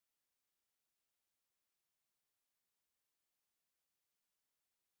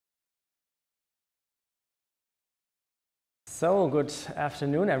So, good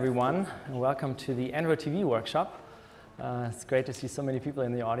afternoon, everyone, and welcome to the Android TV workshop. It's great to see so many people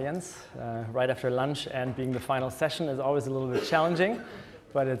in the audience. Right after lunch and being the final session is always a little bit challenging,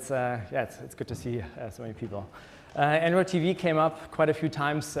 but it's good to see so many people. Android TV came up quite a few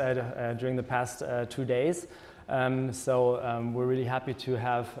times during the past 2 days. We're really happy to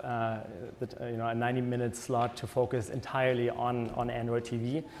have a 90-minute slot to focus entirely on Android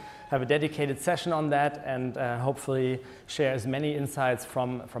TV, have a dedicated session on that, and hopefully share as many insights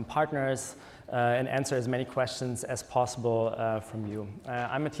from partners and answer as many questions as possible from you.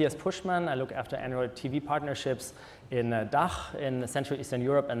 I'm Matthias Puschmann. I look after Android TV partnerships in DACH, in Central Eastern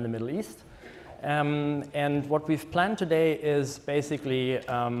Europe and the Middle East. And what we've planned today is basically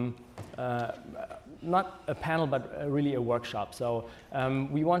not a panel, but really a workshop. So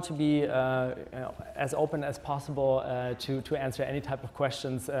we want to be as open as possible to answer any type of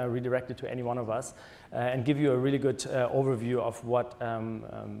questions redirected to any one of us and give you a really good overview of what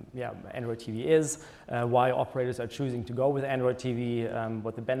Android TV is, why operators are choosing to go with Android TV,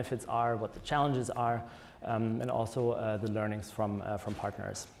 what the benefits are, what the challenges are, and also the learnings from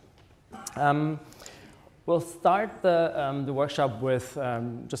partners. We'll start the workshop with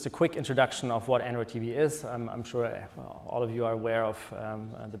just a quick introduction of what Android TV is. I'm sure all of you are aware of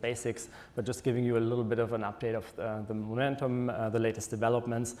the basics, but just giving you a little bit of an update of the momentum, the latest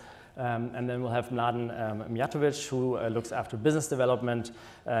developments. And then we'll have Mladen Mijatovic, who looks after business development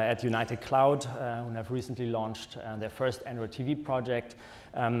at United Cloud, who have recently launched their first Android TV project,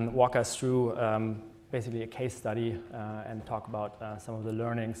 walk us through basically a case study and talk about some of the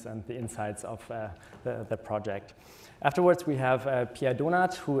learnings and the insights of the project. Afterwards, we have Pierre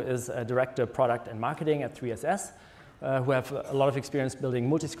Donat, who is a Director of Product and Marketing at 3SS, who have a lot of experience building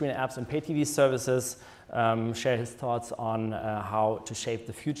multi-screen apps and pay TV services, share his thoughts on how to shape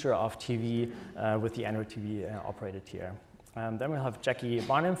the future of TV with the Android TV operated tier. Then we'll have Jackie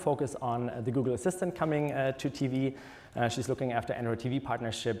Barnum focus on the Google Assistant coming to TV. She's looking after Android TV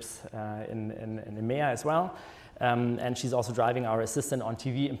partnerships in EMEA as well. And she's also driving our Assistant on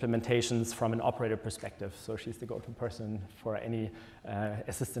TV implementations from an operator perspective. So she's the go-to person for any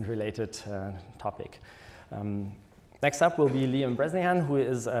assistant-related topic. Next up will be Liam Bresnihan, who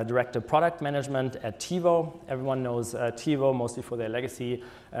is Director of Product Management at TiVo. Everyone knows TiVo mostly for their legacy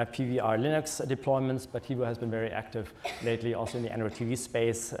PVR Linux deployments, but TiVo has been very active lately also in the Android TV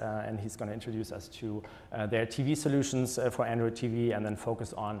space, and he's going to introduce us to their TV solutions for Android TV and then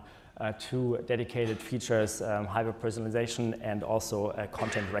focus on 2 dedicated features, hyper-personalization and also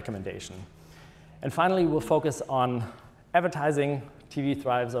content recommendation. And finally, we'll focus on advertising. TV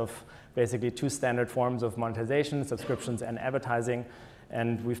thrives of basically 2 standard forms of monetization, subscriptions and advertising.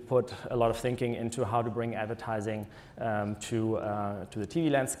 And we've put a lot of thinking into how to bring advertising to the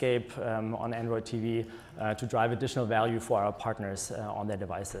TV landscape on Android TV to drive additional value for our partners on their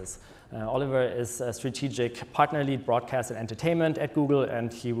devices. Oliver is a strategic partner lead broadcast and entertainment at Google,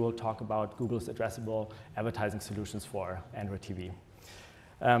 and he will talk about Google's addressable advertising solutions for Android TV.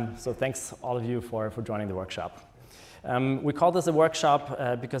 So thanks all of you for joining the workshop. We call this a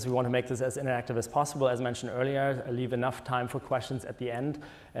workshop because we want to make this as interactive as possible. As mentioned earlier, leave enough time for questions at the end.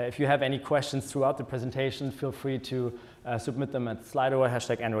 If you have any questions throughout the presentation, feel free to submit them at Slido,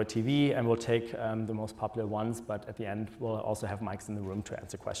 #AndroidTV, and we'll take the most popular ones. But at the end, we'll also have mics in the room to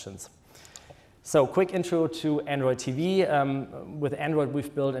answer questions. So, quick intro to Android TV. With Android,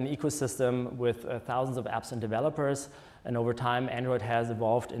 we've built an ecosystem with thousands of apps and developers. And over time, Android has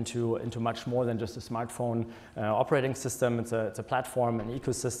evolved into much more than just a smartphone operating system. It's a platform, an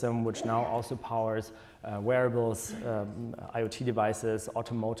ecosystem, which now also powers wearables, IoT devices,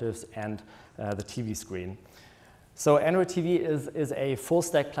 automotives, and the TV screen. So Android TV is a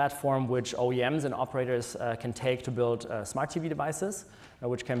full-stack platform which OEMs and operators can take to build smart TV devices,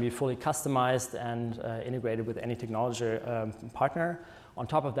 which can be fully customized and integrated with any technology partner. On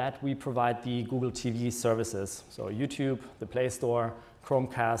top of that, we provide the Google TV services, so YouTube, the Play Store,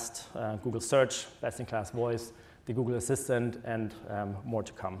 Chromecast, Google Search, best-in-class voice, the Google Assistant, and more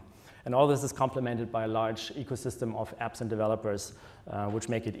to come. And all this is complemented by a large ecosystem of apps and developers, which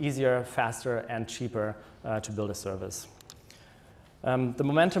make it easier, faster, and cheaper to build a service. The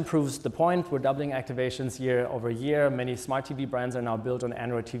momentum proves the point. We're doubling activations year over year. Many smart TV brands are now built on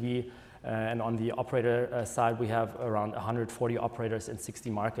Android TV. And on the operator side, we have around 140 operators in 60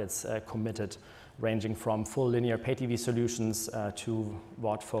 markets committed, ranging from full linear pay TV solutions to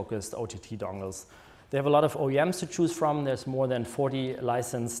VOD-focused OTT dongles. They have a lot of OEMs to choose from. There's more than 40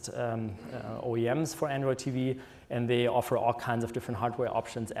 licensed OEMs for Android TV, and they offer all kinds of different hardware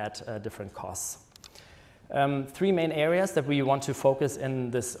options at different costs. Three main areas that we want to focus in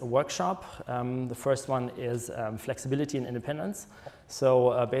this workshop. The first one is flexibility and independence.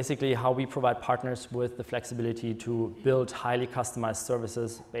 So basically how we provide partners with the flexibility to build highly customized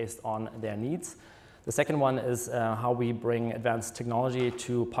services based on their needs. The second one is how we bring advanced technology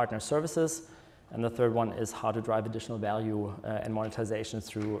to partner services. And the third one is how to drive additional value and monetization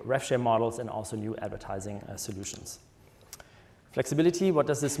through rev share models and also new advertising solutions. Flexibility, what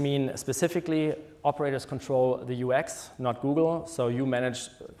does this mean specifically? Operators control the UX, not Google. So you manage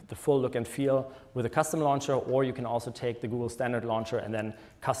the full look and feel with a custom launcher, or you can also take the Google standard launcher and then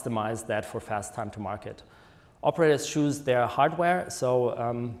customize that for fast time to market. Operators choose their hardware.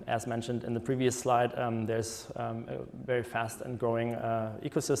 So as mentioned in the previous slide, there's a very fast and growing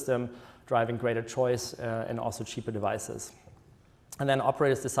ecosystem driving greater choice and also cheaper devices. And then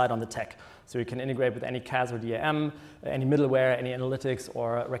operators decide on the tech. So you can integrate with any CAS or DAM, any middleware, any analytics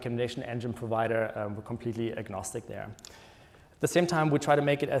or recommendation engine provider. We're completely agnostic there. At the same time, we try to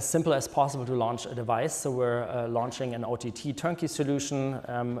make it as simple as possible to launch a device. So we're launching an OTT turnkey solution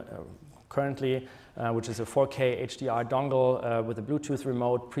currently, which is a 4K HDR dongle with a Bluetooth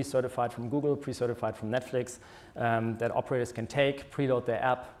remote, pre-certified from Google, pre-certified from Netflix, that operators can take, preload their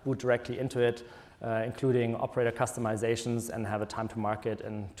app, boot directly into it, including operator customizations, and have a time to market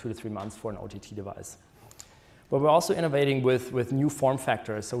in 2 to 3 months for an OTT device. But we're also innovating with new form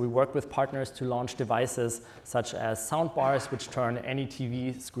factors. So we work with partners to launch devices such as soundbars, which turn any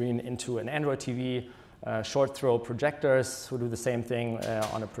TV screen into an Android TV, short throw projectors, who do the same thing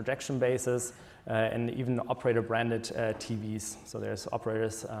on a projection basis, and even operator-branded TVs. So there's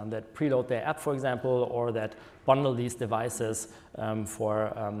operators that preload their app, for example, or that bundle these devices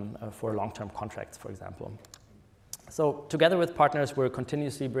for long-term contracts, for example. So together with partners, we're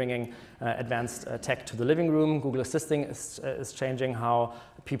continuously bringing advanced tech to the living room. Google Assistant is changing how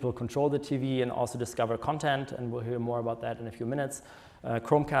people control the TV and also discover content, and we'll hear more about that in a few minutes.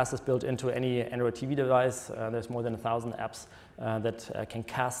 Chromecast is built into any Android TV device. There's more than 1,000 apps that can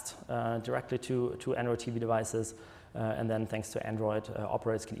cast directly to Android TV devices. And then thanks to Android,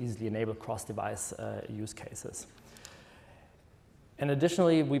 operators can easily enable cross-device use cases. And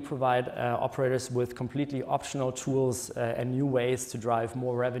additionally, we provide operators with completely optional tools and new ways to drive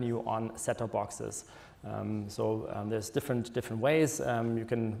more revenue on set-top boxes. There's different ways. You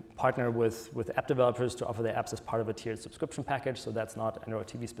can partner with app developers to offer their apps as part of a tiered subscription package. So that's not Android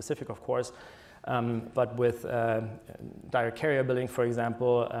TV specific, of course. But with direct carrier billing, for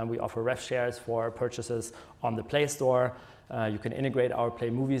example, we offer rev shares for purchases on the Play Store. You can integrate our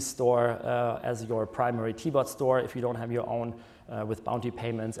Play Movies store as your primary TVOD store if you don't have your own, with bounty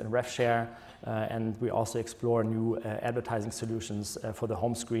payments and rev share. And we also explore new advertising solutions for the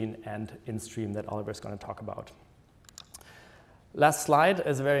home screen and in-stream that Oliver is going to talk about. Last slide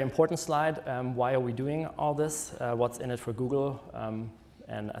is a very important slide. Why are we doing all this? What's in it for Google?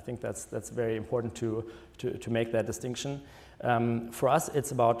 And I think that's very important to make that distinction. For us,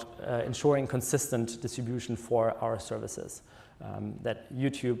 it's about ensuring consistent distribution for our services. That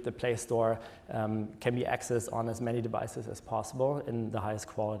YouTube, the Play Store, can be accessed on as many devices as possible in the highest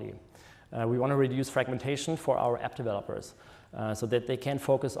quality. We want to reduce fragmentation for our app developers so that they can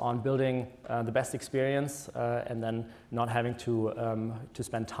focus on building the best experience and then not having to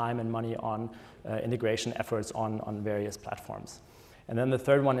spend time and money on integration efforts on various platforms. And then the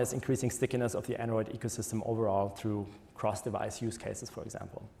third one is increasing stickiness of the Android ecosystem overall through cross-device use cases, for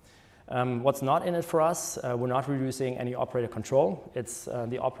example. What's not in it for us, we're not reducing any operator control. It's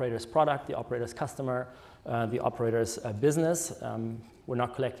the operator's product, the operator's customer, the operator's business. We're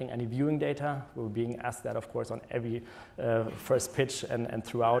not collecting any viewing data. We're being asked that, of course, on every first pitch and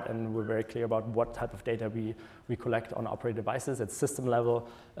throughout, and we're very clear about what type of data we collect on operator devices. It's system level,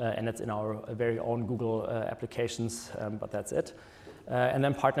 and it's in our very own Google applications, but that's it. And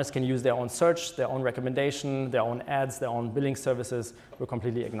then partners can use their own search, their own recommendation, their own ads, their own billing services. We're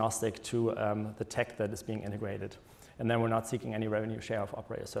completely agnostic to the tech that is being integrated. And then we're not seeking any revenue share of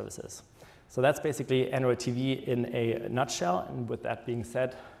operator services. So that's basically Android TV in a nutshell. And with that being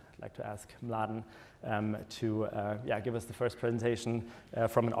said, I'd like to ask Mladen to give us the first presentation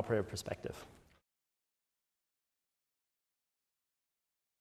from an operator perspective.